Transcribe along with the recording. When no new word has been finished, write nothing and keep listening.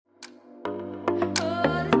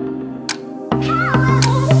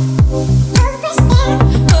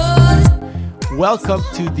Welcome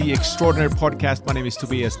to the Extraordinary Podcast. My name is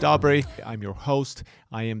Tobias Dabri. I'm your host.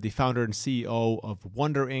 I am the founder and CEO of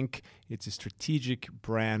Wonder Inc. It's a strategic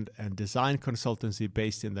brand and design consultancy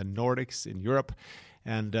based in the Nordics in Europe.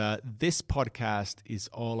 And this podcast is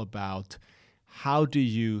all about how do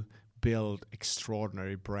you build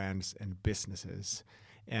extraordinary brands and businesses.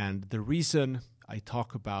 And the reason I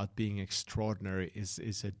talk about being extraordinary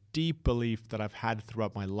is a deep belief that I've had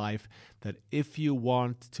throughout my life that if you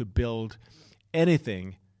want to build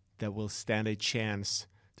anything that will stand a chance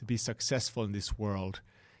to be successful in this world,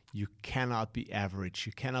 you cannot be average,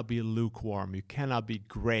 you cannot be lukewarm, you cannot be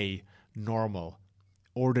gray, normal,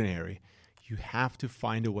 ordinary. You have to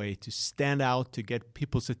find a way to stand out, to get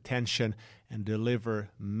people's attention and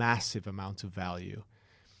deliver massive amounts of value.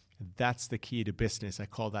 That's the key to business. I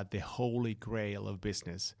call that the holy grail of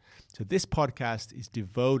business. So this podcast is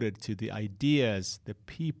devoted to the ideas, the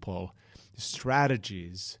people, the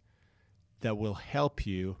strategies that will help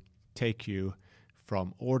you take you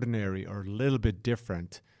from ordinary or a little bit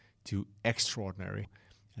different to extraordinary.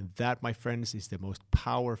 And that, my friends, is the most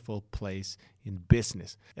powerful place in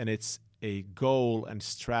business. And it's a goal and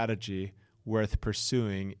strategy worth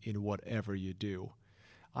pursuing in whatever you do.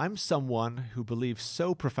 I'm someone who believes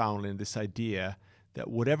so profoundly in this idea that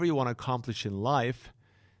whatever you want to accomplish in life,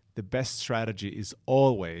 the best strategy is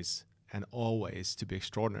always and always to be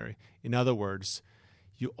extraordinary. In other words,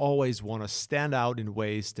 you always want to stand out in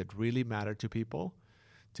ways that really matter to people,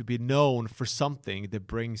 to be known for something that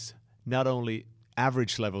brings not only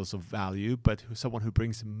average levels of value, but someone who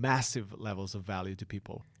brings massive levels of value to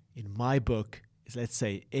people. In my book, let's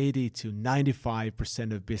say 80 to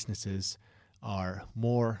 95% of businesses are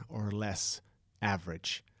more or less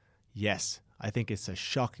average. Yes, I think it's a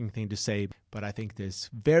shocking thing to say, but I think there's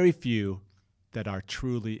very few that are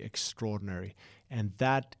truly extraordinary. And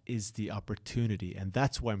that is the opportunity. And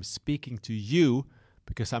that's why I'm speaking to you,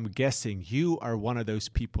 because I'm guessing you are one of those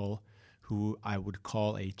people who I would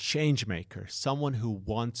call a change maker, someone who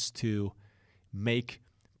wants to make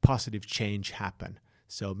positive change happen.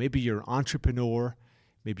 So maybe you're an entrepreneur,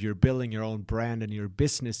 maybe you're building your own brand and your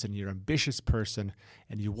business and you're an ambitious person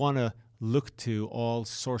and you want to look to all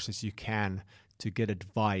sources you can to get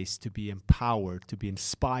advice, to be empowered, to be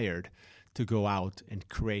inspired, to go out and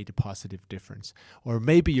create a positive difference. Or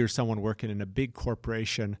maybe you're someone working in a big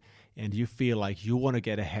corporation and you feel like you want to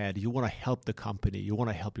get ahead, you want to help the company, you want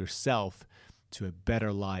to help yourself to a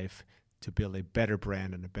better life, to build a better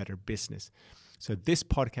brand and a better business. So this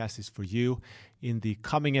podcast is for you. In the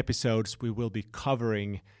coming episodes, we will be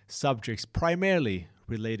covering subjects primarily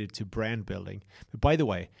related to brand building. But by the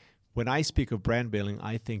way, when I speak of brand building,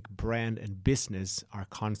 I think brand and business are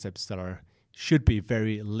concepts that should be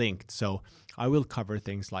very linked. So I will cover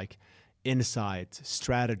things like insight,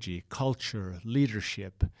 strategy, culture,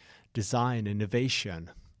 leadership, design,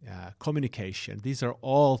 innovation, communication. These are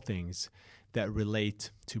all things that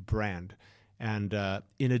relate to brand. And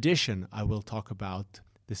in addition, I will talk about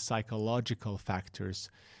the psychological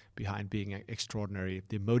factors behind being extraordinary,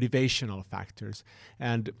 the motivational factors.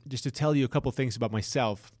 And just to tell you a couple things about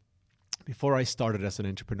myself, before I started as an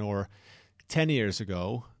entrepreneur 10 years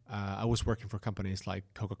ago, I was working for companies like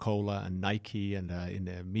Coca-Cola and Nike and in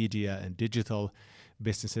the media and digital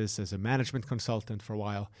businesses as a management consultant for a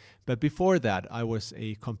while. But before that, I was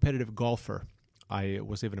a competitive golfer. I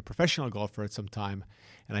was even a professional golfer at some time,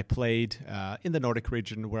 and I played in the Nordic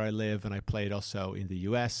region where I live, and I played also in the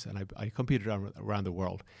US, and I competed around the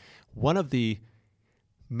world. One of the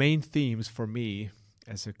main themes for me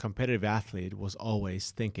as a competitive athlete was always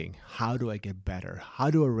thinking, how do I get better? How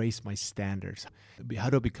do I raise my standards? How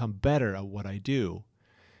do I become better at what I do?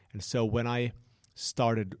 And so when I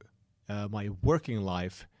started my working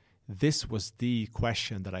life, this was the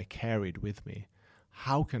question that I carried with me.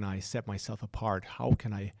 How can I set myself apart? How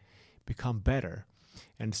can I become better?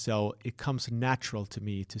 And so it comes natural to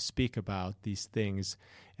me to speak about these things.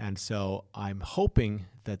 And so I'm hoping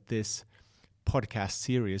that this podcast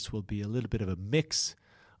series will be a little bit of a mix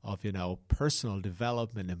of, personal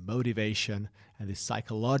development and motivation and the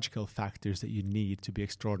psychological factors that you need to be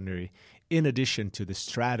extraordinary, in addition to the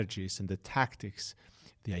strategies and the tactics,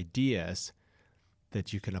 the ideas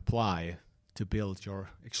that you can apply to build your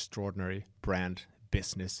extraordinary brand,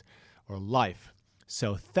 business, or life.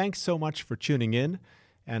 So thanks so much for tuning in,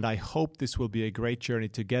 and I hope this will be a great journey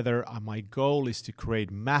together. My goal is to create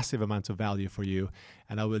massive amounts of value for you,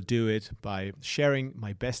 and I will do it by sharing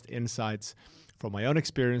my best insights from my own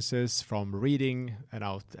experiences, from reading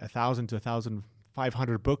 1,000 to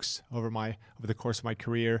 1,500 books over the course of my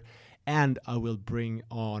career, and I will bring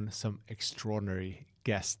on some extraordinary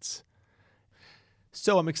guests.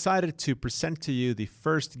 So I'm excited to present to you the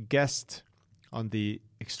first guest on the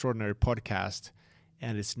Extraordinary Podcast,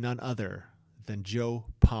 and it's none other than Joe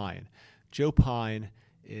Pine. Joe Pine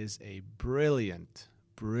is a brilliant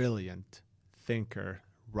thinker,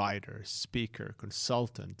 writer, speaker,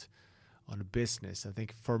 consultant on business. I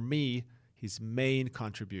think for me, his main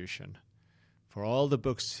contribution for all the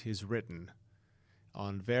books he's written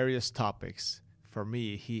on various topics, for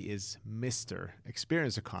me, he is Mr.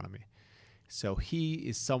 Experience Economy. So he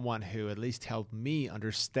is someone who at least helped me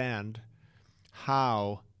understand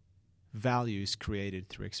how value is created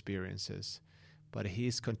through experiences. But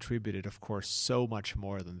he's contributed, of course, so much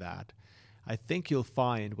more than that. I think you'll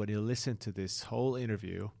find when you listen to this whole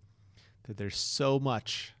interview that there's so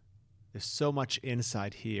much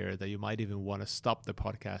insight here that you might even want to stop the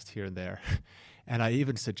podcast here and there. And I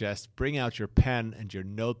even suggest bring out your pen and your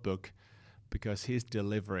notebook, because he's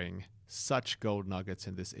delivering such gold nuggets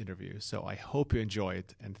in this interview. So I hope you enjoy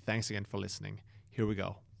it, and thanks again for listening. Here we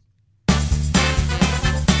go.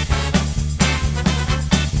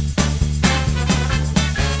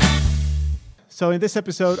 So in this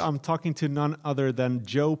episode, I'm talking to none other than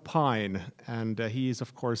Joe Pine, and he is,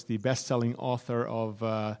 of course, the best-selling author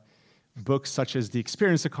of books such as The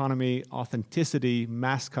Experience Economy, Authenticity,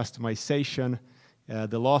 Mass Customization,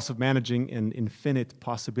 The Loss of Managing an Infinite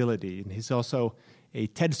Possibility. And he's also a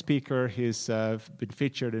TED speaker. He's been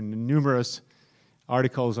featured in numerous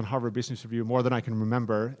articles on Harvard Business Review, more than I can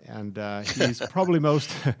remember, and he's probably most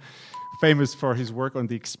famous for his work on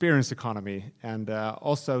the experience economy. And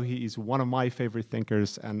also he is one of my favorite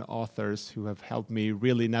thinkers and authors who have helped me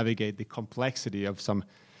really navigate the complexity of some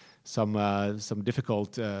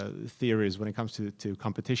difficult theories when it comes to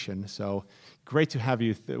competition. So great to have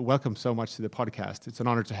you. Welcome so much to the podcast. It's an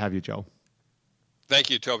honor to have you, Joe. Thank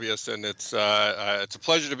you, Tobias, and it's a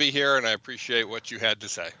pleasure to be here, and I appreciate what you had to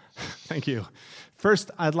say. Thank you.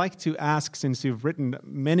 First, I'd like to ask, since you've written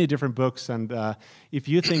many different books, and if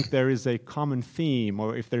you think there is a common theme,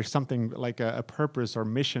 or if there's something like a purpose or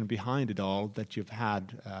mission behind it all that you've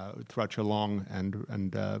had throughout your long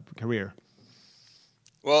and career.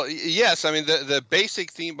 Well, yes. I mean, the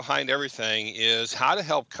basic theme behind everything is how to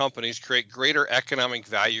help companies create greater economic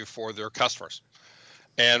value for their customers.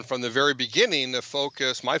 And from the very beginning,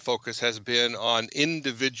 my focus has been on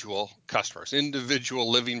individual customers,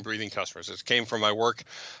 individual living, breathing customers. It came from my work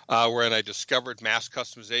wherein I discovered mass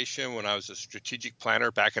customization when I was a strategic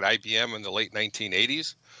planner back at IBM in the late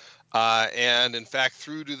 1980s. And in fact,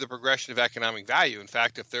 through to the progression of economic value. In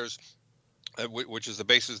fact, if there's which is the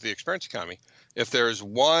basis of the experience economy. If there's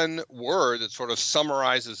one word that sort of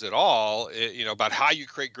summarizes it all, about how you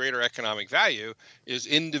create greater economic value, is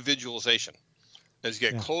individualization. As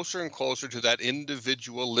you get closer and closer to that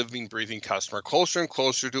individual living, breathing customer, closer and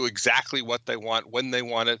closer to exactly what they want, when they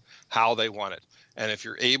want it, how they want it. And if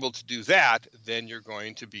you're able to do that, then you're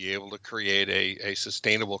going to be able to create a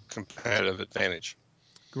sustainable competitive advantage.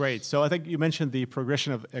 Great. So I think you mentioned the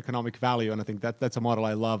progression of economic value, and I think that's a model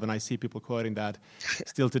I love, and I see people quoting that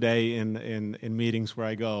still today in meetings where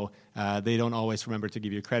I go. They don't always remember to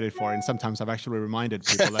give you credit for it, and sometimes I've actually reminded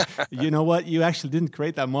people that, you know what, you actually didn't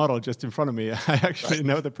create that model just in front of me. I actually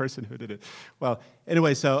know the person who did it. Well,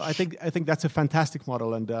 anyway, so I think that's a fantastic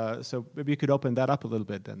model, and so maybe you could open that up a little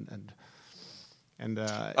bit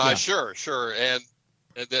Sure.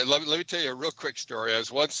 And then let me tell you a real quick story. I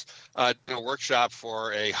was once doing a workshop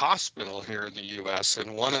for a hospital here in the U.S.,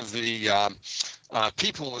 and one of the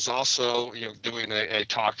people was also doing a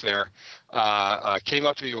talk there. Came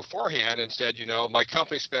up to me beforehand and said, my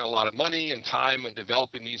company spent a lot of money and time in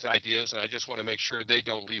developing these ideas, and I just want to make sure they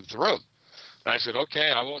don't leave the room. And I said,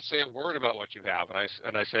 okay, I won't say a word about what you have.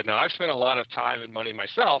 And I said, now, I've spent a lot of time and money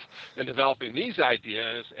myself in developing these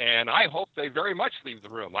ideas, and I hope they very much leave the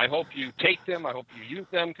room. I hope you take them. I hope you use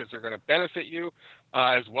them because they're going to benefit you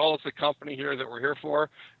as well as the company here that we're here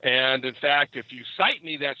for. And, in fact, if you cite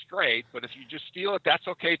me, that's great. But if you just steal it, that's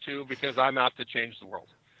okay, too, because I'm out to change the world.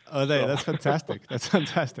 Oh, that's fantastic. That's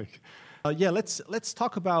fantastic. Let's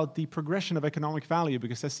talk about the progression of economic value,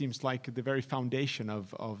 because that seems like the very foundation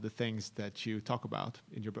of the things that you talk about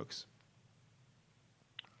in your books.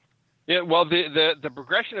 Yeah, well, the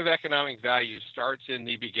progression of economic value starts in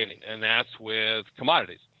the beginning, and that's with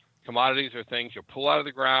commodities. Commodities are things you pull out of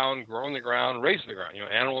the ground, grow in the ground, raise in the ground,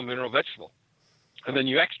 animal, mineral, vegetable. And then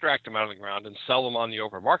you extract them out of the ground and sell them on the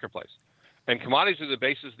open marketplace. And commodities are the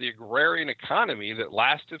basis of the agrarian economy that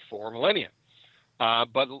lasted for millennia.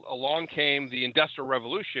 But along came the Industrial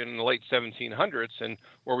Revolution in the late 1700s, and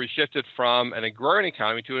where we shifted from an agrarian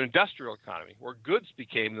economy to an industrial economy, where goods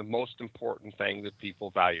became the most important thing that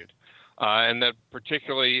people valued. And that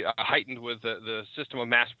particularly heightened with the system of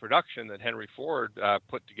mass production that Henry Ford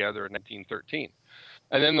put together in 1913.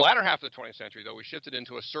 And then the latter half of the 20th century, though, we shifted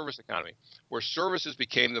into a service economy where services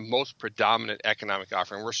became the most predominant economic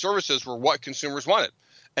offering, where services were what consumers wanted.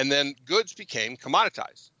 And then goods became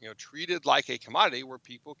commoditized, treated like a commodity where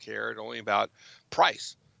people cared only about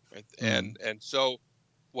price. Right? And so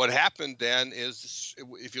what happened then is,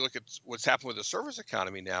 if you look at what's happened with the service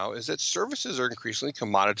economy now, is that services are increasingly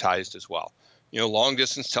commoditized as well. Long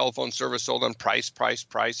distance telephone service sold on price,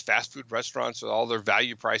 fast food restaurants with all their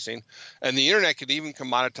value pricing. And the internet could even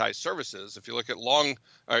commoditize services. If you look at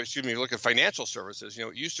look at financial services,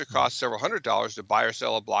 it used to cost several $100s to buy or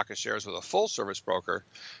sell a block of shares with a full service broker,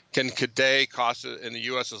 can today cost in the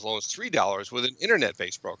US as low as $3 with an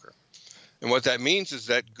internet-based broker. And what that means is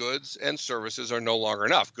that goods and services are no longer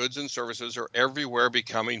enough. Goods and services are everywhere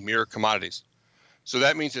becoming mere commodities. So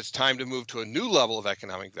that means it's time to move to a new level of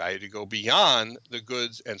economic value, to go beyond the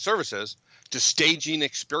goods and services to staging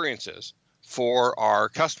experiences for our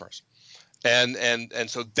customers. And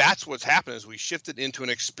so that's what's happened, is we shifted into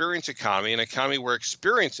an experience economy, an economy where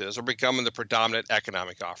experiences are becoming the predominant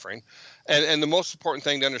economic offering. And the most important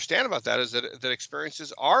thing to understand about that is that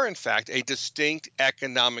experiences are, in fact, a distinct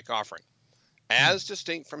economic offering, as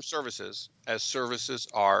distinct from services as services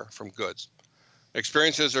are from goods.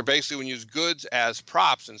 Experiences are basically when you use goods as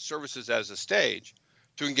props and services as a stage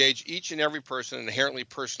to engage each and every person in an inherently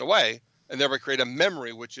personal way, and thereby create a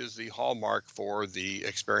memory, which is the hallmark for the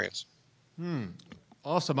experience.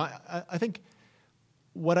 Awesome. I think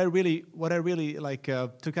what I really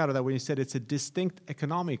took out of that when you said it's a distinct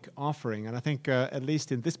economic offering, and I think at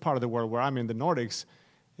least in this part of the world where I'm in the Nordics,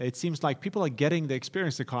 it seems like people are getting the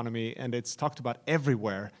experience economy, and it's talked about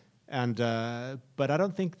everywhere. But I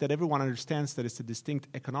don't think that everyone understands that it's a distinct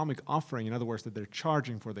economic offering. In other words, that they're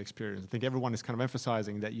charging for the experience. I think everyone is kind of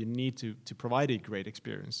emphasizing that you need to provide a great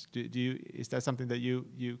experience. Is that something that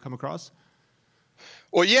you come across?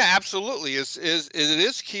 Well, yeah, absolutely. It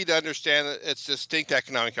is key to understand that it's distinct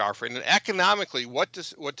economic offering. And economically, what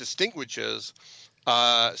distinguishes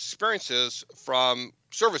experiences from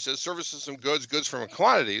services from goods from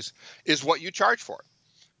commodities, is what you charge for.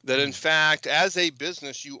 That in fact, as a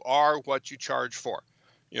business, you are what you charge for.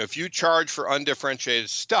 If you charge for undifferentiated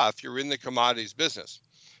stuff, you're in the commodities business.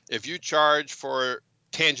 If you charge for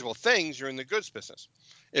tangible things, you're in the goods business.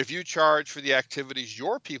 If you charge for the activities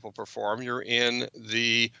your people perform, you're in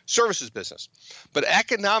the services business. But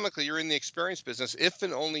economically, you're in the experience business if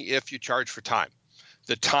and only if you charge for time,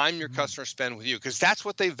 the time your customers spend with you, because that's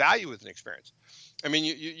what they value with an experience. I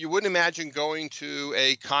mean, you wouldn't imagine going to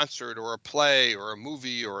a concert or a play or a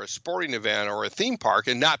movie or a sporting event or a theme park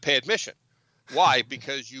and not pay admission. Why?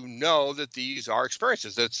 Because you know that these are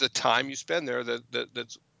experiences. That's the time you spend there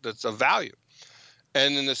that's of value.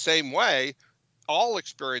 And in the same way, all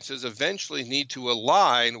experiences eventually need to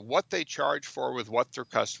align what they charge for with what their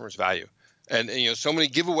customers value. And so many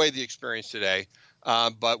give away the experience today.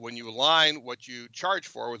 But when you align what you charge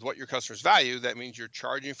for with what your customers value, that means you're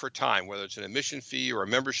charging for time, whether it's an admission fee or a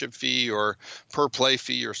membership fee or per play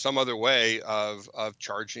fee or some other way of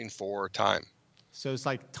charging for time. So it's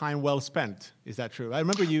like time well spent. Is that true? I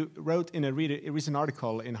remember you wrote in a recent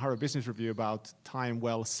article in Harvard Business Review about time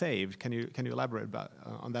well saved. Can you elaborate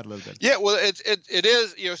on that a little bit? Yeah, well, it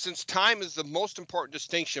is, since time is the most important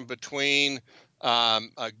distinction between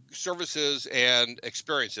services and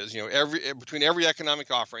experiences. Between every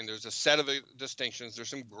economic offering, there's a set of distinctions. There's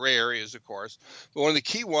some gray areas, of course, but one of the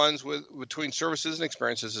key ones between services and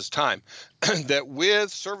experiences is time. That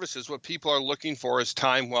with services, what people are looking for is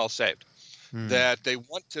time well saved. That they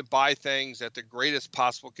want to buy things at the greatest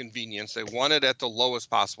possible convenience. They want it at the lowest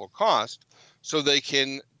possible cost, so they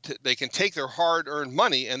can take their hard-earned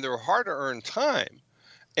money and their hard-earned time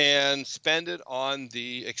and spend it on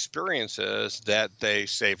the experiences that they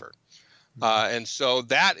savor. And so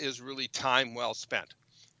that is really time well spent.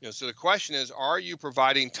 So the question is, are you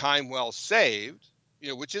providing time well saved?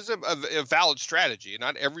 Which is a valid strategy.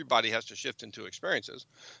 Not everybody has to shift into experiences,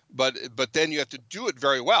 but then you have to do it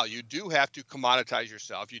very well. You do have to commoditize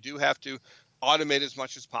yourself. You do have to automate as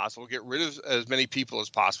much as possible, get rid of as many people as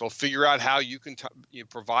possible, figure out how you can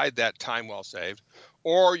provide that time well saved,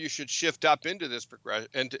 or you should shift up into this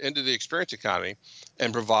into the experience economy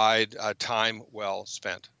and provide time well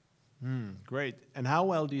spent. Great. And how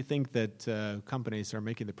well do you think that companies are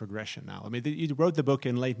making the progression now? I mean, you wrote the book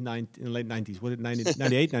in late 90s. Was it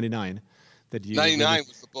 98, 99? 99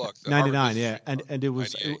 was the book. 99, yeah. And it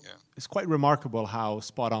was it's quite remarkable how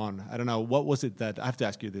spot on. I don't know, what was it that, I have to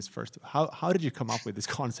ask you this first. How did you come up with this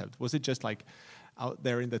concept? Was it just like out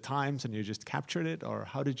there in the Times and you just captured it? Or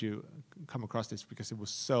how did you come across this? Because it was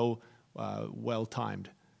so well timed.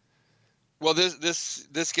 Well,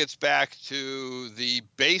 this gets back to the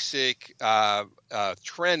basic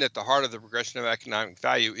trend at the heart of the progression of economic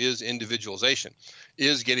value is individualization,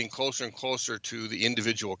 is getting closer and closer to the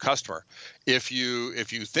individual customer. If you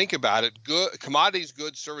think about it, commodities,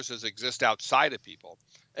 goods, services exist outside of people.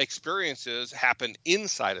 Experiences happen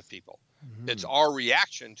inside of people. Mm-hmm. It's our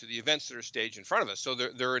reaction to the events that are staged in front of us. So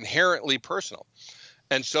they're inherently personal.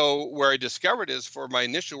 And so where I discovered is for my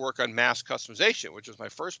initial work on mass customization, which was my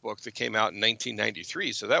first book that came out in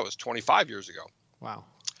 1993. So that was 25 years ago. Wow.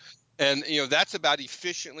 And, that's about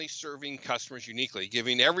efficiently serving customers uniquely,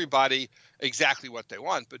 giving everybody exactly what they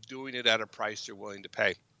want, but doing it at a price they're willing to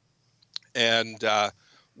pay. And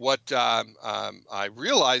what I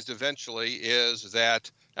realized eventually is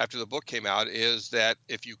that after the book came out is that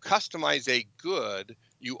if you customize a good,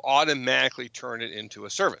 you automatically turn it into a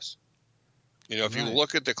service. If you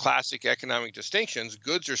look at the classic economic distinctions,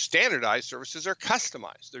 goods are standardized, services are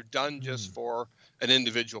customized. They're done just for an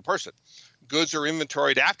individual person. Goods are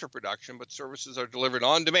inventoried after production, but services are delivered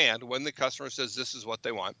on demand when the customer says this is what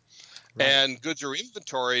they want. Right. And goods are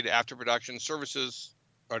inventoried after production, services,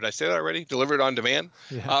 or did I say that already? Delivered on demand?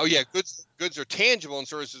 Yeah. Goods are tangible and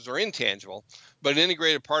services are intangible. But an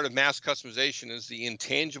integrated part of mass customization is the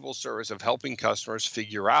intangible service of helping customers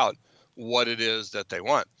figure out what it is that they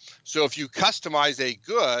want. So if you customize a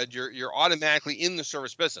good, you're automatically in the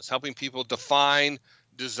service business, helping people define,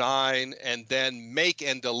 design, and then make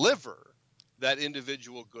and deliver that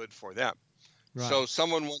individual good for them. Right. So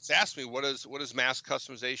someone once asked me, what does mass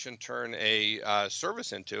customization turn a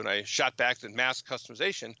service into? And I shot back that mass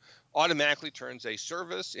customization automatically turns a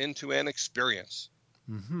service into an experience.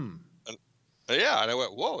 Mm-hmm. Yeah, and I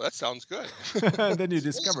went, whoa, that sounds good. And then you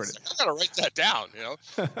discovered it. I got to write that down,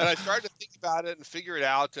 And I started to think about it and figure it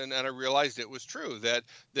out, and I realized it was true, that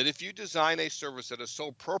if you design a service that is so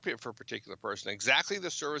appropriate for a particular person, exactly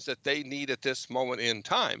the service that they need at this moment in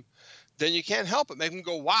time, then you can't help but make them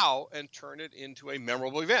go, wow, and turn it into a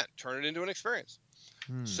memorable event, turn it into an experience.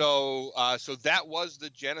 So that was the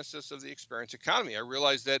genesis of the experience economy. I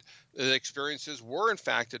realized that the experiences were, in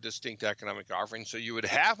fact, a distinct economic offering. So you would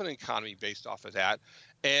have an economy based off of that.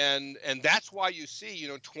 And that's why you see,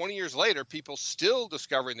 20 years later, people still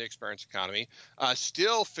discovering the experience economy,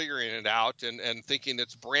 still figuring it out and thinking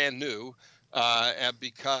it's brand new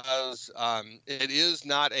because it is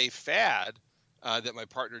not a fad. That my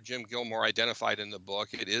partner Jim Gilmore identified in the book.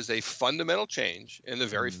 It is a fundamental change in the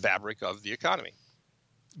very fabric of the economy.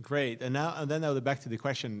 Great. And now back to the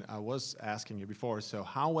question I was asking you before. So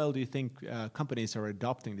how well do you think companies are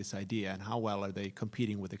adopting this idea, and how well are they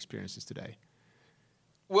competing with experiences today?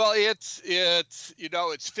 Well, it's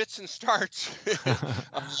fits and starts.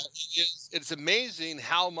 It's amazing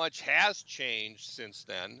how much has changed since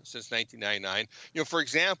then, since 1999. For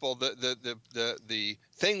example, the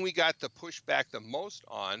thing we got to push back the most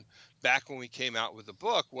on back when we came out with the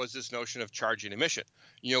book was this notion of charging admission.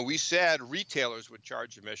 We said retailers would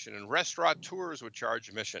charge admission and restaurateurs would charge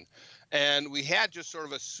admission. And we had just sort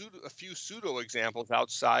of a few pseudo examples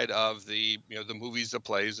outside of the movies, the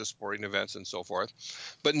plays, the sporting events, and so forth.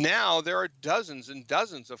 But now there are dozens and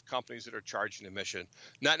dozens of companies that are charging admission,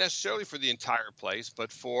 not necessarily for the entire place,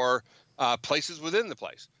 but for places within the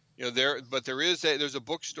place. There's a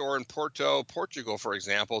bookstore in Porto, Portugal, for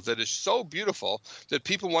example, that is so beautiful that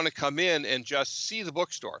people want to come in and just see the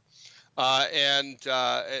bookstore. And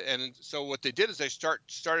so what they did is they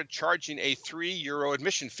started charging a €3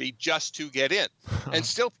 admission fee just to get in, and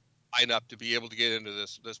still line up to be able to get into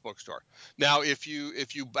this bookstore. Now, if you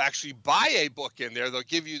actually buy a book in there, they'll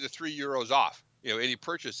give you the €3 off, any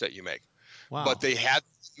purchase that you make. Wow. But they have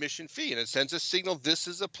admission fee, and it sends a signal this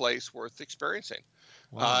is a place worth experiencing.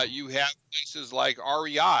 Wow. You have places like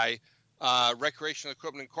REI, Recreational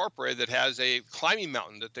Equipment Incorporated, that has a climbing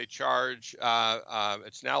mountain that they charge.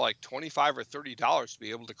 It's now like $25 or $30 to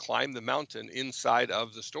be able to climb the mountain inside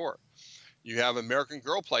of the store. You have American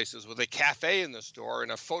Girl places with a cafe in the store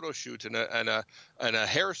and a photo shoot and a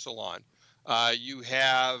hair salon. You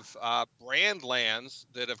have brand lands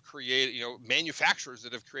that have created, manufacturers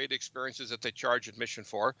that have created experiences that they charge admission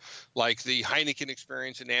for, like the Heineken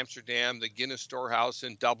experience in Amsterdam, the Guinness Storehouse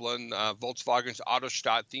in Dublin, Volkswagen's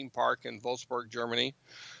Autostadt theme park in Wolfsburg, Germany.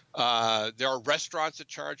 There are restaurants that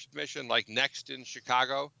charge admission, like Next in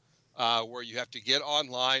Chicago, where you have to get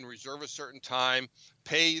online, reserve a certain time,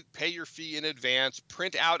 pay your fee in advance,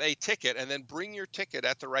 print out a ticket, and then bring your ticket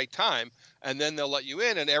at the right time, and then they'll let you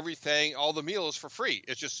in, and everything, all the meal is for free.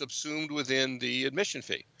 It's just subsumed within the admission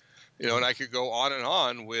fee. And I could go on and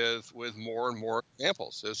on with more and more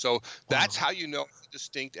examples. So that's how you know a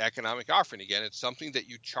distinct economic offering. Again, it's something that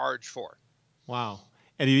you charge for. Wow.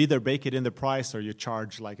 And you either bake it in the price or you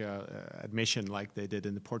charge like a admission like they did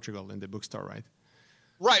in Portugal in the bookstore, right?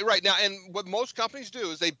 Right. Now, and what most companies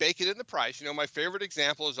do is they bake it in the price. You know, my favorite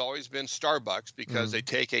example has always been Starbucks, because they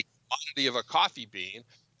take a quantity of a coffee bean,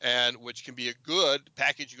 and which can be a good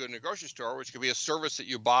package you go to a grocery store, which can be a service that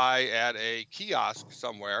you buy at a kiosk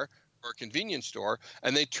somewhere or a convenience store,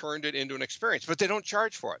 and they turned it into an experience, but they don't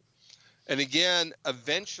charge for it. And again,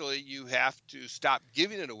 eventually you have to stop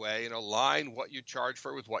giving it away and align what you charge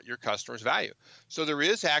for with what your customers value. So there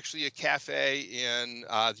is actually a cafe in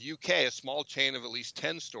the UK, a small chain of at least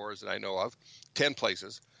 10 stores that I know of, 10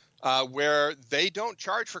 places, where they don't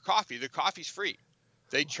charge for coffee. The coffee's free.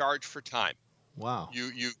 They charge for time. Wow.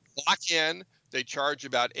 You lock in, they charge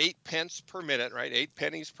about 8 pence per minute, right? 8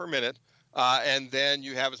 pennies per minute. And then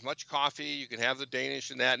you have as much coffee, you can have the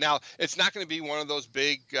Danish and that. Now, it's not going to be one of those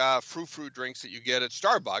big frou-frou drinks that you get at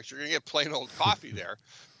Starbucks. You're going to get plain old coffee there.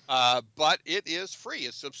 But it is free.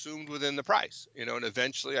 It's subsumed within the price, you know, and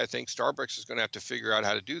eventually I think Starbucks is going to have to figure out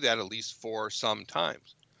how to do that, at least for some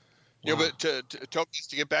times. Wow. You know, but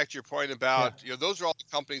to get back to your point about, you know, those are all the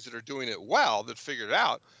companies that are doing it well, that figured it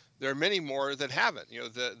out. There are many more that haven't. You know,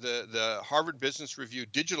 the Harvard Business Review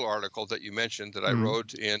digital article that you mentioned that I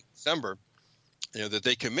wrote in December, you know, that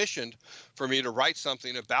they commissioned for me to write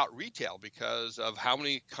something about retail because of how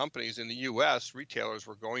many companies in the U.S. retailers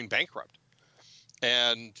were going bankrupt.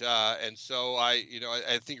 And so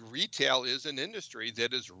I think retail is an industry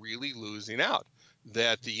that is really losing out.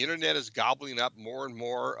 That the internet is gobbling up more and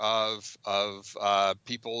more of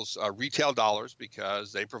people's retail dollars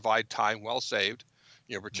because they provide time well saved.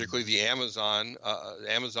 You know, particularly the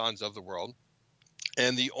Amazons of the world.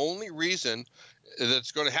 And the only reason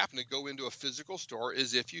that's going to happen to go into a physical store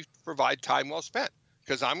is if you provide time well spent,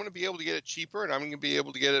 because I'm going to be able to get it cheaper and I'm going to be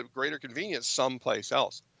able to get it at greater convenience someplace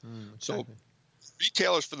else. Exactly. So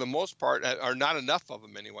retailers, for the most part, are not enough of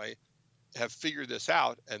them anyway, have figured this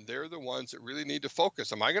out, and they're the ones that really need to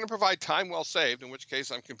focus. Am I going to provide time well saved, in which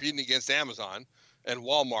case I'm competing against Amazon and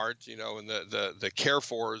Walmart, you know, and the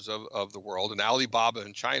Carrefours of the world, and Alibaba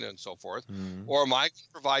in China and so forth? Or am I going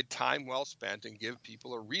to provide time well spent and give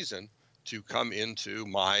people a reason to come into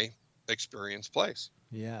my experience place?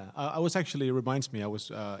 Yeah, I was actually, it reminds me, I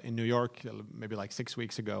was in New York maybe like 6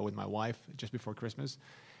 weeks ago with my wife just before Christmas.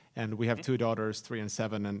 And we have two daughters, 3 and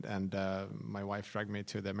 7, and my wife dragged me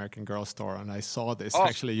to the American Girl store, and I saw this,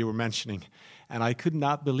 actually, you were mentioning, and I could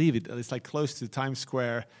not believe it. It's like close to Times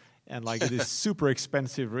Square, and like it is super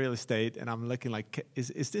expensive real estate, and I'm looking like,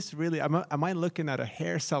 is this really, am I looking at a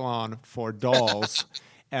hair salon for dolls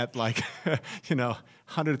at like, you know,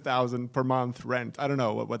 100,000 per month rent? I don't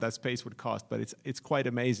know what that space would cost, but it's quite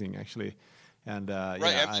amazing, actually. And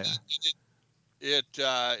It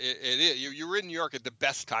is. You were in New York at the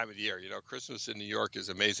best time of the year. You know, Christmas in New York is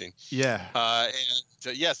amazing. Yeah.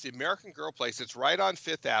 And yes, the American Girl place. It's right on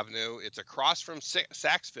Fifth Avenue. It's across from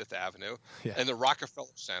Saks Fifth Avenue and the Rockefeller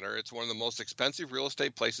Center. It's one of the most expensive real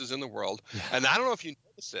estate places in the world. Yeah. And I don't know if you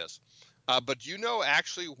noticed this, but you know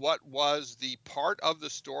actually what was the part of the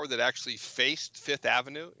store that actually faced Fifth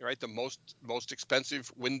Avenue? Right, the most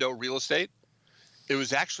expensive window real estate. It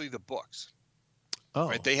was actually the books. Oh.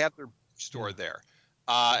 Right, they have their store there,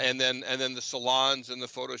 and then the salons and the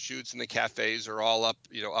photo shoots and the cafes are all up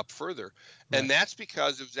further, and that's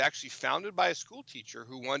because it was actually founded by a school teacher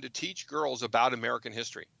who wanted to teach girls about American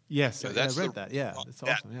history. Yes, I read that. Yeah, that's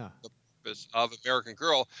awesome. Yeah, the purpose of American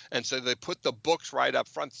Girl, and so they put the books right up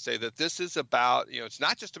front to say that this is about, it's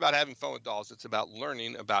not just about having fun with dolls; it's about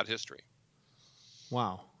learning about history.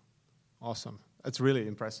 Wow, awesome! That's really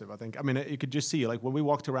impressive. I think. I mean, you could just see, like, when we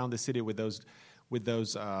walked around the city with those.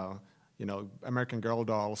 American Girl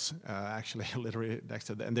dolls, actually literally next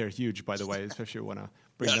to them. And they're huge, by the way, especially when I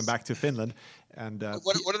bring them back to Finland. And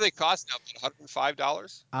what do they cost now?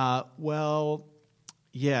 $105? Well,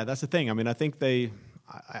 yeah, that's the thing. I mean, I think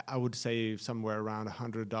I would say somewhere around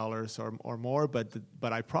 $100 or more, but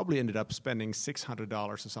I probably ended up spending $600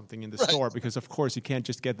 or something in the store because, of course, you can't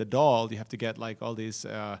just get the doll. You have to get like all these...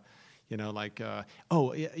 you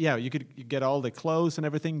could get all the clothes and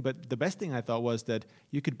everything, but the best thing I thought was that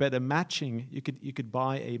you could buy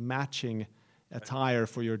a matching attire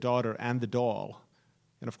for your daughter and the doll,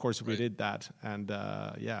 and of course we did that, and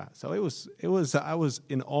so it was I was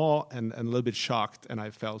in awe and a little bit shocked, and I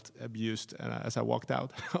felt abused as I walked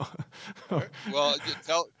out. Well,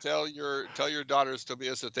 tell your daughters,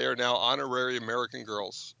 Tobias, that they are now honorary American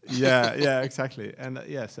Girls. Yeah, exactly, and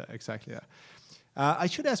yes, exactly, yeah. I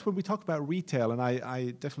should ask, when we talk about retail, and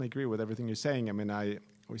I definitely agree with everything you're saying. I mean,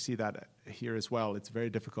 We see that here as well. It's very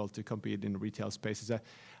difficult to compete in retail spaces.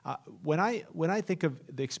 When I think of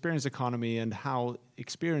the experience economy and how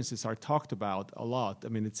experiences are talked about a lot, I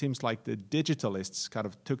mean, it seems like the digitalists kind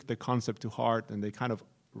of took the concept to heart and they kind of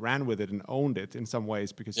ran with it and owned it in some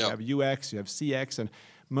ways, because you have UX, you have CX, and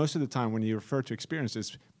most of the time when you refer to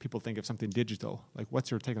experiences, people think of something digital. Like, what's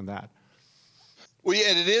your take on that? Well,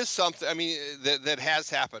 yeah, and it is something, I mean, that has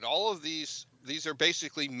happened. All of these are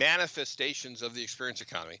basically manifestations of the experience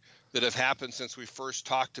economy that have happened since we first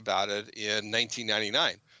talked about it in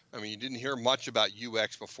 1999. I mean, you didn't hear much about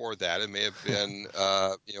UX before that. It may have been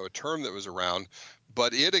a term that was around,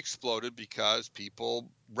 but it exploded because people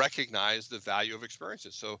recognized the value of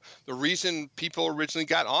experiences. So the reason people originally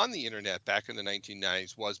got on the internet back in the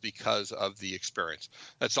 1990s was because of the experience.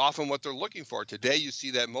 That's often what they're looking for. Today, you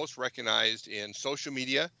see that most recognized in social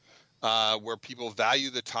media, where people value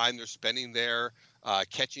the time they're spending there,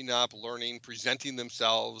 catching up, learning, presenting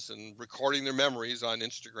themselves, and recording their memories on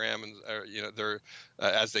Instagram, and they're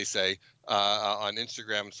as they say on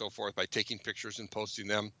Instagram and so forth, by taking pictures and posting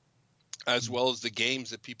them, as well as the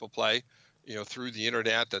games that people play, through the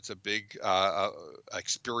internet. That's a big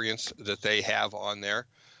experience that they have on there.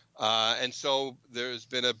 And so there's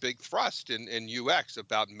been a big thrust in UX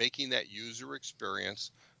about making that user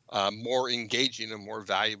experience more engaging and more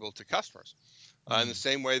valuable to customers. In the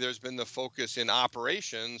same way, there's been the focus in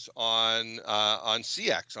operations on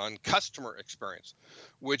CX, on customer experience,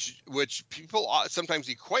 which people sometimes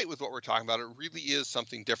equate with what we're talking about. It really is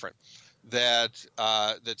something different. That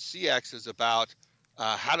CX is about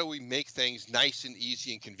how do we make things nice and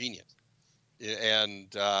easy and convenient, and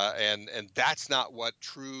that's not what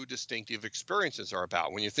true distinctive experiences are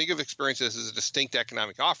about. When you think of experiences as a distinct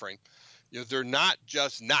economic offering, they're not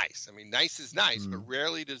just nice. I mean, nice is nice, but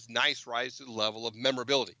rarely does nice rise to the level of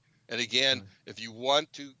memorability. And again, if you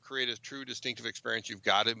want to create a true distinctive experience, you've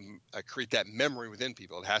got to create that memory within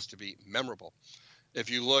people. It has to be memorable. If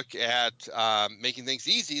you look at making things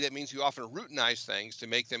easy, that means you often routinize things to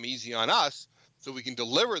make them easy on us so we can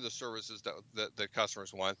deliver the services that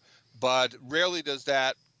customers want. But rarely does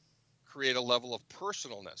that create a level of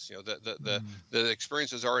personalness. The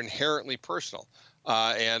experiences are inherently personal.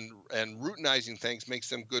 And routinizing things makes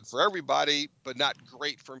them good for everybody, but not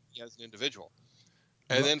great for me as an individual.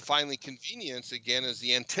 And then finally, convenience, again, is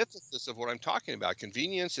the antithesis of what I'm talking about.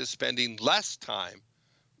 Convenience is spending less time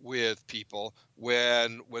with people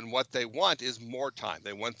when what they want is more time.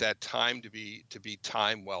 They want that time to be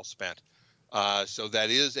time well spent. So that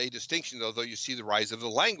is a distinction, though you see the rise of the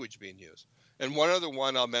language being used. And one other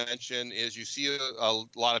one I'll mention is you see a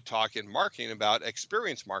lot of talk in marketing about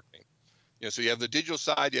experience marketing. So you have the digital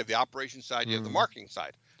side, you have the operation side, you have the marketing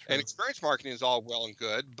side. True. And experience marketing is all well and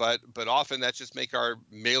good, but often that's just make our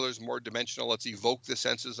mailers more dimensional. Let's evoke the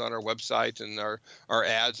senses on our website and our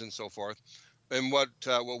ads and so forth. And what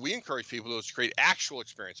we encourage people to do is create actual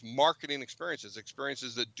experience, marketing experiences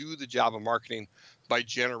that do the job of marketing by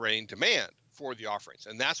generating demand for the offerings.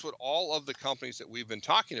 And that's what all of the companies that we've been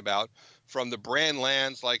talking about, from the brand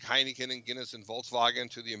lands like Heineken and Guinness and Volkswagen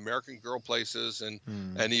to the American Girl places and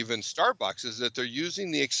even Starbucks, is that they're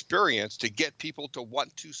using the experience to get people to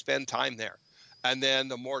want to spend time there. And then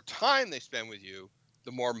the more time they spend with you,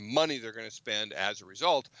 the more money they're going to spend as a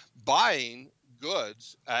result, buying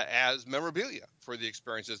goods as memorabilia for the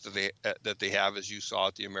experiences that they have, as you saw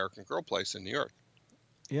at the American Girl place in New York.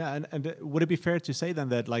 Yeah, and would it be fair to say then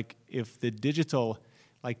that, like, if the digital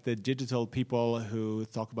people who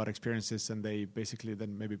talk about experiences and they basically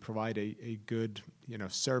then maybe provide a good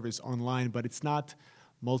service online, but it's not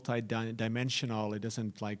multi-dimensional, it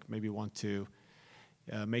doesn't like maybe want to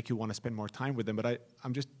make you want to spend more time with them. But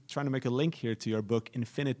I'm just trying to make a link here to your book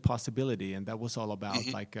Infinite Possibility, and that was all about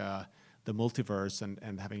the multiverse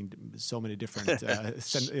and having so many different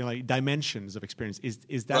dimensions of experience.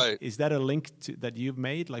 Is that a link that you've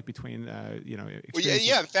made, like between experiences? Well,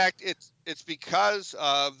 yeah. In fact, it's because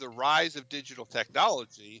of the rise of digital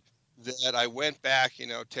technology that I went back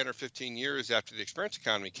 10 or 15 years after the experience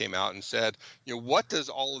economy came out and said, what does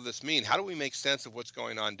all of this mean? How do we make sense of what's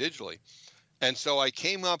going on digitally? And so I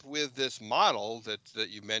came up with this model that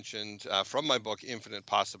you mentioned from my book Infinite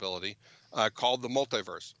Possibility, called the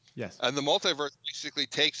multiverse. Yes. And the multiverse basically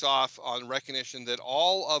takes off on recognition that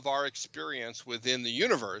all of our experience within the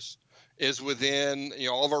universe is within,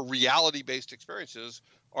 all of our reality-based experiences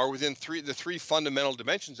are within the three fundamental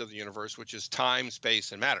dimensions of the universe, which is time,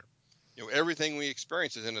 space, and matter. Everything we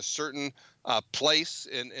experience is in a certain place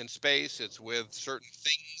in space. It's with certain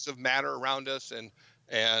things of matter around us,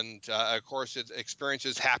 and of course,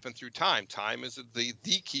 experiences happen through time. Time is the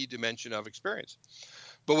key dimension of experience.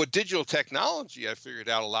 But what digital technology, I figured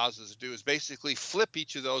out, allows us to do is basically flip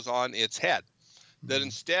each of those on its head. That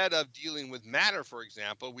instead of dealing with matter, for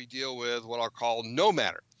example, we deal with what I'll call no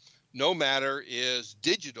matter. No matter is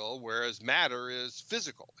digital, whereas matter is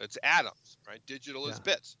physical. It's atoms, right? Digital is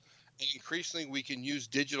bits. And increasingly, we can use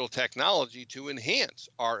digital technology to enhance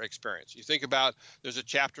our experience. You think about, there's a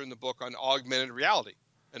chapter in the book on augmented reality.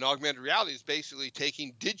 And augmented reality is basically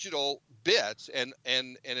taking digital bits and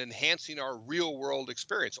enhancing our real world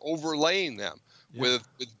experience, overlaying them with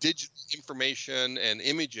digital information and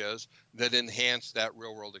images that enhance that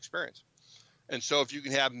real world experience. And so if you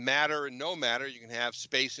can have matter and no matter, you can have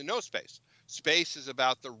space and no space. Space is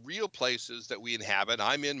about the real places that we inhabit.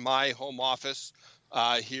 I'm in my home office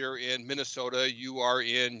here in Minnesota. You are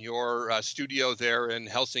in your studio there in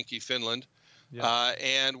Helsinki, Finland.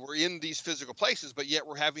 And we're in these physical places, but yet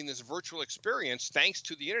we're having this virtual experience thanks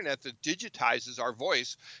to the internet that digitizes our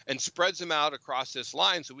voice and spreads them out across this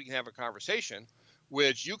line so we can have a conversation,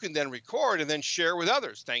 which you can then record and then share with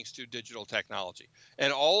others thanks to digital technology.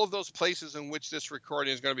 And all of those places in which this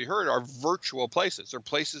recording is going to be heard are virtual places. They're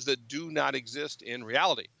places that do not exist in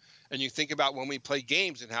reality. And you think about when we play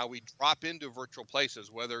games and how we drop into virtual places,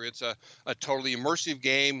 whether it's a totally immersive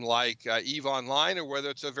game like EVE Online, or whether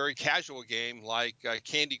it's a very casual game like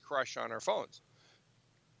Candy Crush on our phones.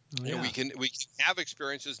 You know, we can have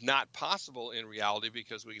experiences not possible in reality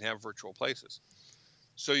because we can have virtual places.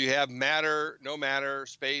 So you have matter, no matter,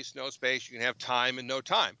 space, no space. You can have time and no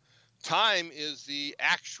time. Time is the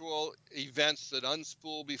actual events that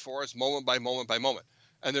unspool before us moment by moment by moment.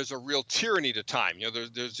 And there's a real tyranny to time. You know,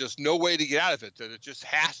 there's just no way to get out of it. That it just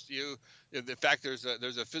has to. In fact, there's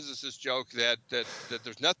a physicist joke that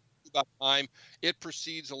there's nothing about time. It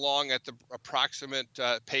proceeds along at the approximate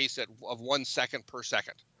pace of 1 second per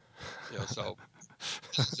second. You know, so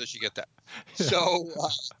you get that.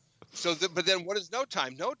 But then what is no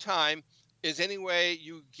time? No time is any way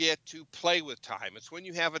you get to play with time. It's when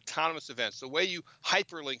you have autonomous events, the way you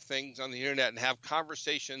hyperlink things on the internet and have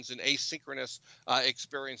conversations and asynchronous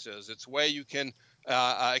experiences. It's the way you can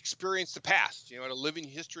experience the past, you know, at a living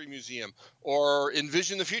history museum, or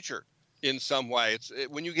envision the future in some way.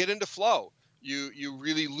 When you get into flow, you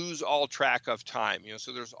really lose all track of time. You know,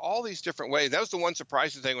 so there's all these different ways. That was the one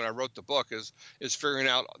surprising thing when I wrote the book is figuring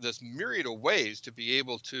out this myriad of ways to be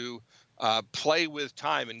able to play with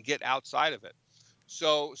time and get outside of it.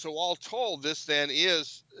 So all told, this then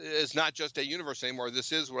is not just a universe anymore.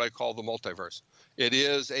 This is what I call the multiverse. It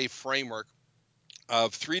is a framework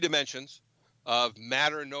of 3 dimensions, of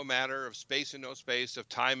matter and no matter, of space and no space, of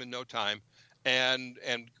time and no time. And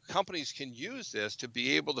companies can use this to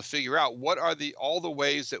be able to figure out what are all the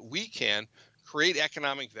ways that we can create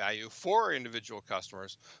economic value for our individual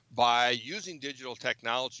customers by using digital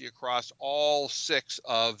technology across all 6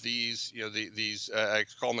 of these, you know, these I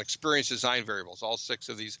call them experience design variables, all 6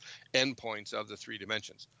 of these endpoints of the 3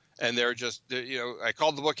 dimensions. And they're you know, I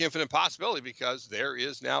called the book Infinite Possibility because there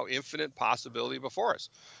is now infinite possibility before us,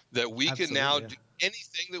 that we can now do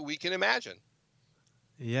anything that we can imagine.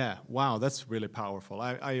 Yeah, wow, that's really powerful.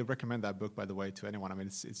 I recommend that book, by the way, to anyone. I mean,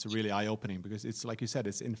 it's really eye-opening because it's like you said,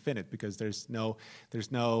 it's infinite because there's no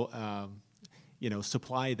you know,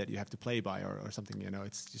 supply that you have to play by or something. You know,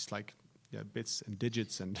 it's just like bits and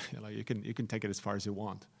digits, and you know, you can take it as far as you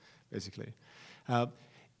want, basically.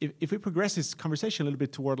 If we progress this conversation a little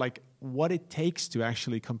bit toward like what it takes to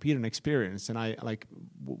actually compete in experience, and I like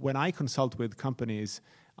when I consult with companies,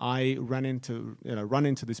 I run into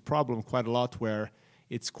this problem quite a lot where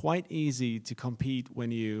it's quite easy to compete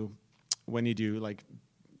when you do like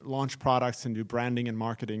launch products and do branding and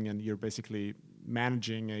marketing, and you're basically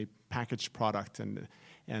managing a packaged product, and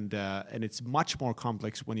it's much more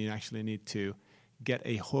complex when you actually need to get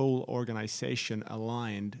a whole organization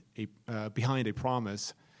aligned behind a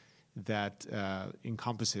promise that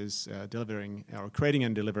encompasses delivering or creating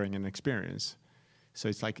and delivering an experience. So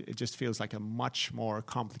it's like it just feels like a much more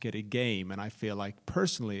complicated game, and I feel like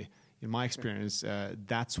personally, in my experience,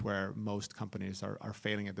 that's where most companies are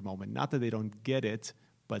failing at the moment. Not that they don't get it,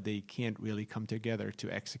 but they can't really come together to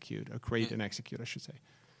execute or create and execute, I should say.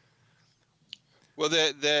 Well,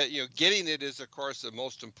 you know, getting it is, of course, the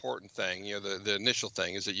most important thing. You know, the initial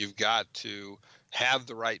thing is that you've got to have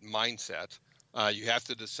the right mindset. You have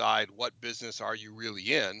to decide what business are you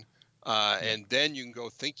really in, and then you can go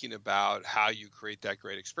thinking about how you create that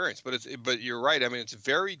great experience. But you're right. I mean, it's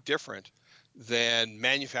very different than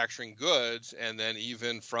manufacturing goods, and then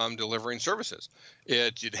even from delivering services.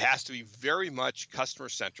 It has to be very much customer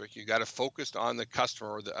centric. You got to focus on the customer,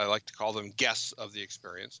 or I like to call them guests of the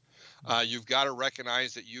experience. You've got to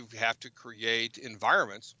recognize that you have to create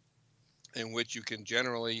environments in which you can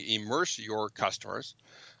generally immerse your customers,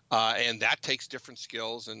 and that takes different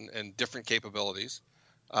skills and different capabilities,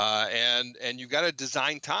 and you've got to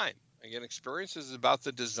design time. Again, experience is about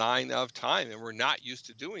the design of time, and we're not used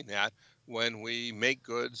to doing that when we make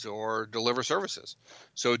goods or deliver services.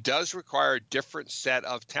 So it does require a different set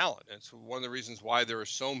of talent. It's one of the reasons why there are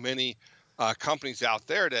so many companies out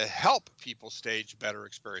there to help people stage better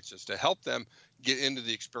experiences, to help them get into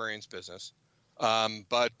the experience business.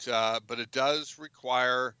 But it does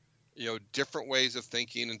require different ways of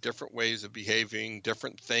thinking and different ways of behaving,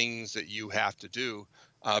 different things that you have to do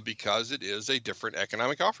because it is a different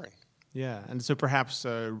economic offering. Yeah, and so perhaps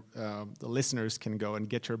the listeners can go and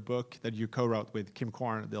get your book that you co-wrote with Kim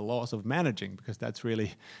Korn, The Laws of Managing, because that's really,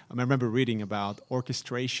 I remember reading about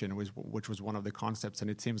orchestration, which was one of the concepts,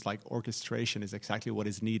 and it seems like orchestration is exactly what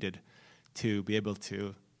is needed to be able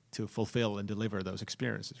to fulfill and deliver those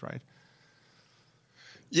experiences, right?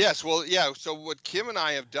 Yes, well, yeah. So what Kim and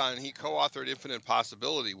I have done, he co-authored Infinite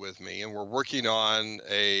Possibility with me, and we're working on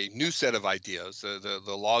a new set of ideas.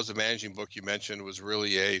 The Laws of Managing book you mentioned was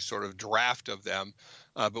really a sort of draft of them,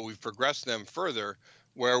 but we've progressed them further,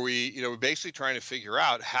 where we're basically trying to figure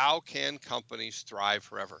out how can companies thrive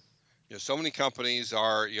forever. So many companies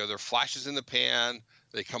are, they're flashes in the pan.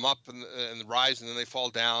 They come up and rise, and then they fall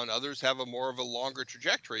down. Others have more of a longer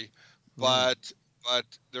trajectory, but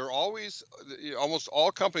they're almost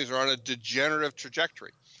all companies are on a degenerative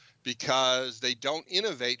trajectory because they don't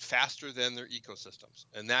innovate faster than their ecosystems.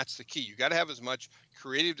 And that's the key. You got to have as much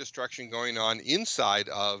creative destruction going on inside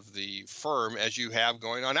of the firm as you have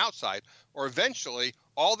going on outside, or eventually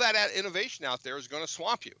all that innovation out there is going to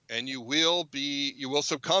swamp you, and you will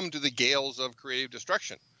succumb to the gales of creative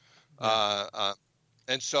destruction.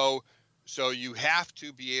 And so you have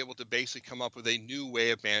to be able to basically come up with a new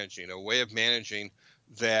way of managing,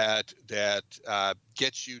 that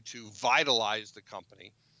gets you to vitalize the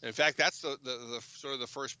company. And in fact, that's the sort of the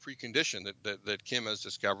first precondition that Kim has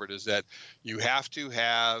discovered, is that you have to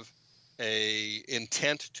have a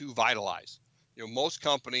intent to vitalize. Most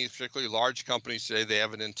companies, particularly large companies today, they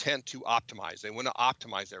have an intent to optimize. They want to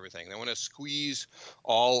optimize everything. They want to squeeze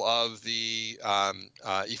all of the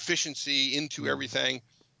efficiency into everything.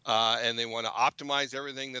 And they want to optimize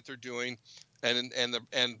everything that they're doing, and the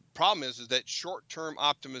problem is that short-term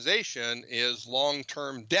optimization is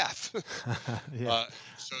long-term death.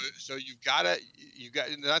 So you've got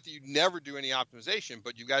not that you never do any optimization,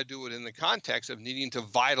 but you've got to do it in the context of needing to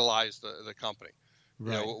vitalize the company.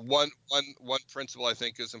 Right. One principle I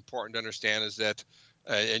think is important to understand is that,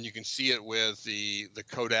 and you can see it with the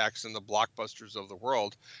Kodaks and the Blockbusters of the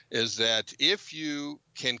world, is that if you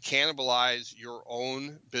can cannibalize your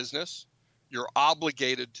own business, you're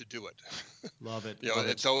obligated to do it. Love it.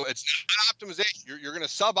 So it's not optimization. You're going to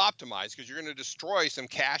sub-optimize because you're going to destroy some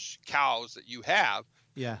cash cows that you have.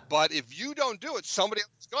 Yeah. But if you don't do it, somebody else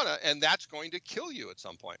is gonna, and that's going to kill you at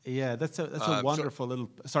some point. Yeah, that's a wonderful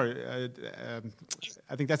little. Sorry,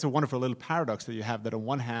 I think that's a wonderful little paradox that you have. That on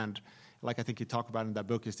one hand, like I think you talk about in that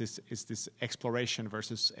book, is this exploration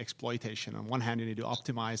versus exploitation. On one hand, you need to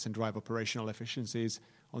optimize and drive operational efficiencies.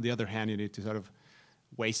 On the other hand, you need to sort of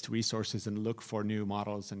waste resources and look for new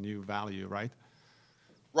models and new value. Right.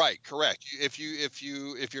 Right, correct. If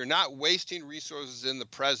you're not wasting resources in the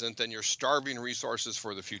present, then you're starving resources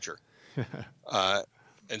for the future.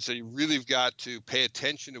 And so you really have got to pay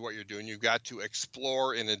attention to what you're doing. You've got to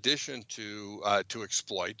explore in addition to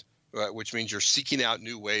exploit, which means you're seeking out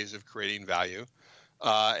new ways of creating value.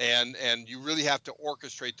 And you really have to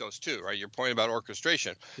orchestrate those two, right? Your point about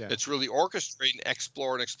orchestration. Yeah. It's really orchestrate and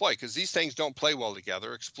explore and exploit, because these things don't play well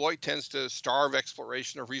together. Exploit tends to starve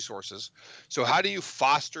exploration of resources. So how do you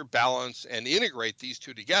foster balance and integrate these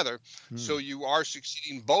two together so you are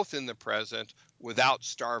succeeding both in the present without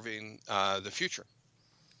starving the future?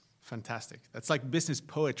 Fantastic. That's like business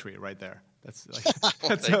poetry right there. That's like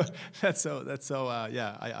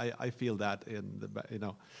I feel that in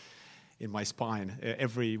the in my spine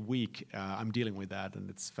every week. I'm dealing with that, and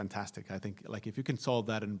it's fantastic. I think like if you can solve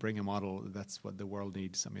that and bring a model, that's what the world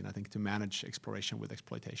needs. I mean, I think to manage exploration with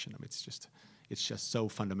exploitation, I mean, it's just so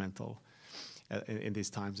fundamental in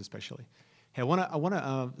these times, especially. Hey, I want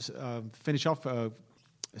to finish off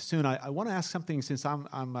soon. I want to ask something, since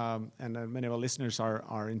I'm and many of our listeners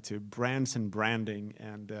are into brands and branding,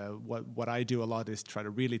 and what I do a lot is try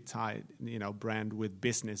to really tie brand with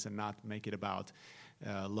business and not make it about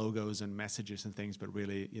logos and messages and things, but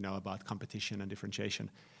really about competition and differentiation.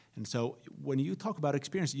 And so when you talk about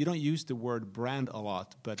experience, you don't use the word brand a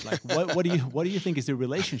lot, but like what do you think is the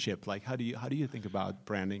relationship? Like how do you think about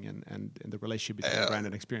branding and the relationship between brand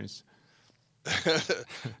and experience?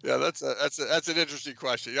 Yeah, that's an interesting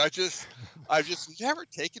question. I've just never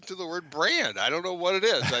taken to the word brand. I don't know what it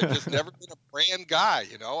is. I've just never been a brand guy.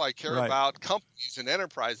 I care Right. about companies and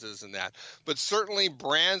enterprises and that. But certainly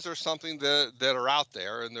brands are something that are out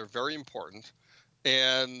there, and they're very important.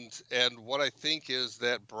 And what I think is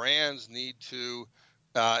that brands need to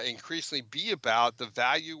increasingly be about the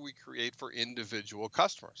value we create for individual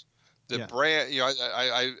customers. The Yeah. brand,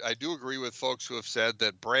 I do agree with folks who have said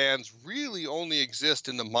that brands really only exist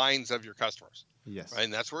in the minds of your customers, Yes. right?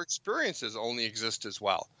 And that's where experiences only exist as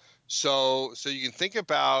well. So you can think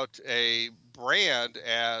about a brand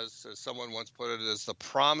as someone once put it, as the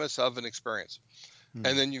promise of an experience.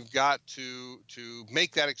 And then you've got to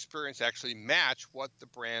make that experience actually match what the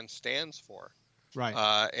brand stands for, Right.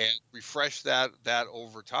 and refresh that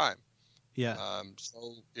over time. Yeah.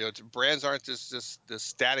 So brands aren't this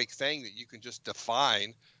static thing that you can just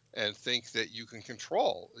define and think that you can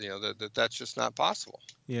control. That's just not possible.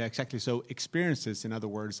 Yeah, exactly. So experiences, in other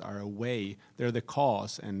words, are a way. They're the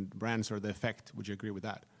cause, and brands are the effect. Would you agree with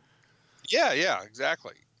that? Yeah,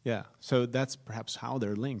 exactly. Yeah. So that's perhaps how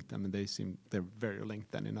they're linked. I mean, they're very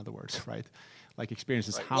linked. Then, in other words, right? Like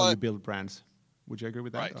experiences, Right. how you build brands. Would you agree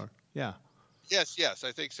with that? Right. Or, yeah. Yes,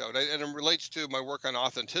 I think so, and it relates to my work on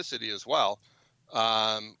authenticity as well,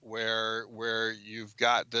 where you've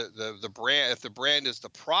got the brand. If the brand is the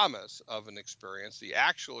promise of an experience, the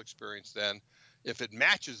actual experience, then if it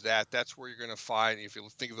matches that, that's where you're going to find. If you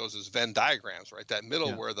think of those as Venn diagrams, right, that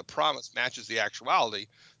middle where the promise matches the actuality,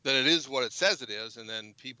 then it is what it says it is, and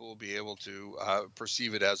then people will be able to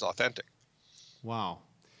perceive it as authentic. Wow.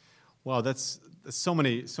 Well, that's so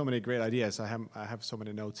many great ideas. I have so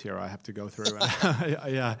many notes here I have to go through and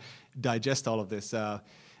I digest all of this.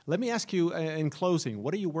 Let me ask you in closing,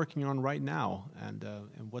 what are you working on right now, and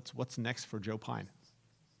what's next for Joe Pine?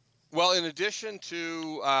 Well, in addition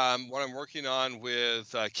to what I'm working on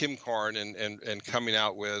with Kim Korn and coming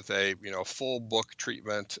out with a full book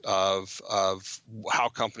treatment of how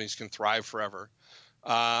companies can thrive forever.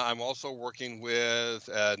 I'm also working with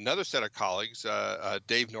another set of colleagues,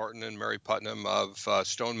 Dave Norton and Mary Putnam of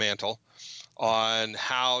Stone Mantle, on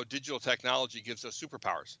how digital technology gives us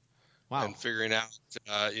superpowers. Wow. And figuring out,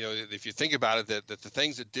 if you think about it, that the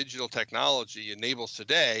things that digital technology enables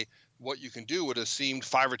today, what you can do would have seemed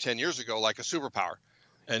 5 or 10 years ago like a superpower.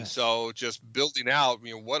 And so just building out,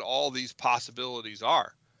 what all these possibilities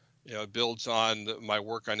are. It builds on my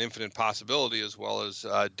work on infinite possibility, as well as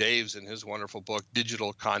Dave's and his wonderful book,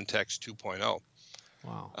 Digital Context 2.0.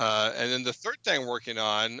 Wow. And then the third thing I'm working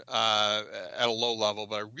on at a low level,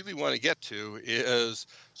 but I really want to get to, is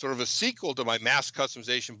sort of a sequel to my mass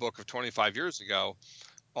customization book of 25 years ago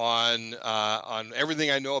on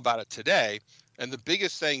everything I know about it today. And the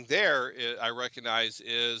biggest thing there I recognize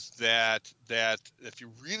is that if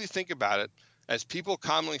you really think about it, as people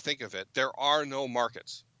commonly think of it, there are no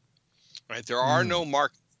markets. Right? There are no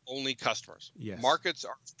markets, only customers. Yes. Markets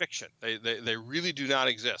are fiction. They really do not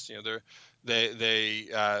exist.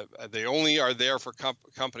 They only are there for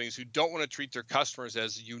companies who don't want to treat their customers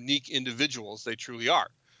as unique individuals they truly are.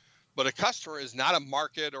 But a customer is not a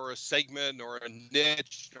market or a segment or a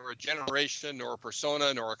niche or a generation or a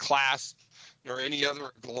persona nor a class nor any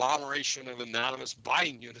other agglomeration of anonymous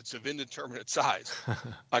buying units of indeterminate size.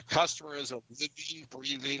 A customer is a living,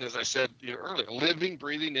 breathing, as I said earlier, living,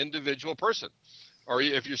 breathing individual person. Or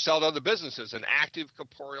if you sell to other businesses, an active,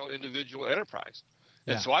 corporeal individual enterprise.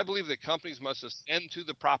 Yeah. And so I believe that companies must ascend to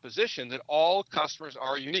the proposition that all customers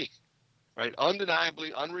are unique, right?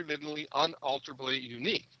 Undeniably, unremittingly, unalterably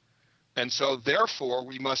unique. And so therefore,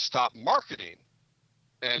 we must stop marketing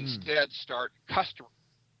and instead start customer.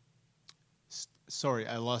 Sorry,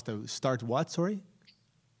 I lost a start what? Sorry?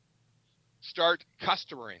 Start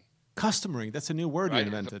customering. Customering. That's a new word you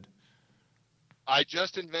invented. I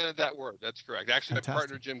just invented that word. That's correct. Actually, Fantastic. My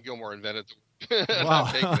partner, Jim Gilmore, invented the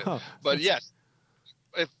word. Wow. But yes,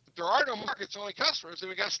 if there are no markets, only customers, then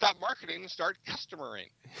we got to stop marketing and start customering.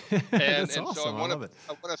 That's and awesome. So I love it.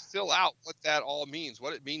 I want to fill out what that all means,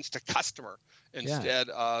 what it means to customer instead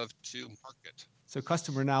of to market. So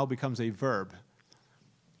customer now becomes a verb.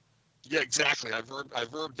 Yeah, exactly. I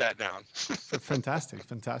verbed that down. Fantastic.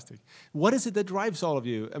 What is it that drives all of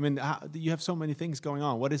you? I mean, you have so many things going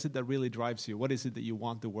on. What is it that really drives you? What is it that you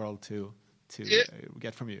want the world to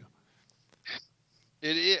get from you?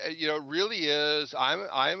 It really is.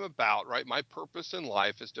 I'm about, right. My purpose in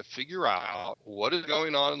life is to figure out what is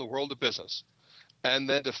going on in the world of business, and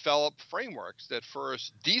then develop frameworks that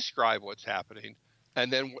first describe what's happening,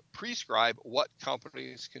 and then prescribe what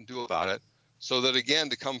companies can do about it. So that, again,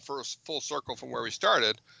 to come first full circle from where we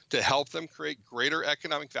started, to help them create greater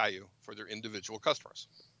economic value for their individual customers.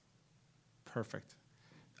 Perfect.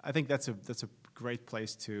 I think that's a great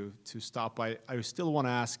place to stop. I still want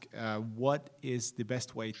to ask, what is the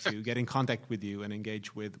best way to get in contact with you and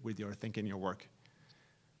engage with your thinking, your work?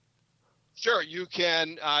 Sure, you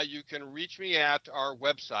can reach me at our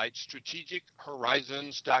website,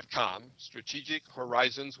 strategichorizons.com,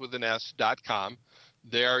 strategichorizons.com.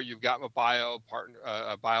 There, you've got my bio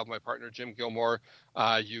of my partner Jim Gilmore.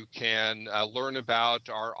 You can learn about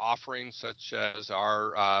our offerings, such as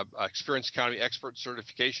our Experience Economy Expert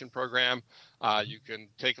Certification Program. You can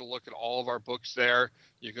take a look at all of our books there.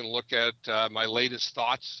 You can look at my latest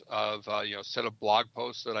thoughts of set of blog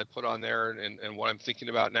posts that I put on there and what I'm thinking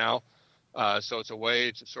about now. So it's a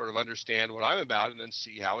way to sort of understand what I'm about and then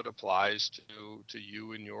see how it applies to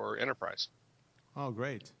you and your enterprise. Oh,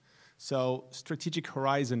 great. So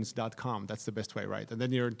strategichorizons.com, that's the best way, right? And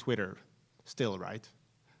then you're on Twitter still, right?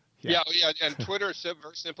 Yeah, and Twitter is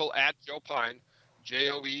very simple, at Joe Pyne,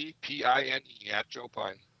 JoePine, at Joe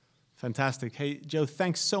Pyne. Fantastic. Hey, Joe,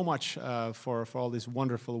 thanks so much for all this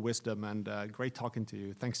wonderful wisdom, and great talking to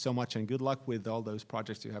you. Thanks so much, and good luck with all those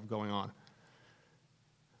projects you have going on.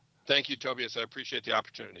 Thank you, Tobias. I appreciate the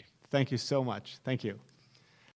opportunity. Thank you so much. Thank you.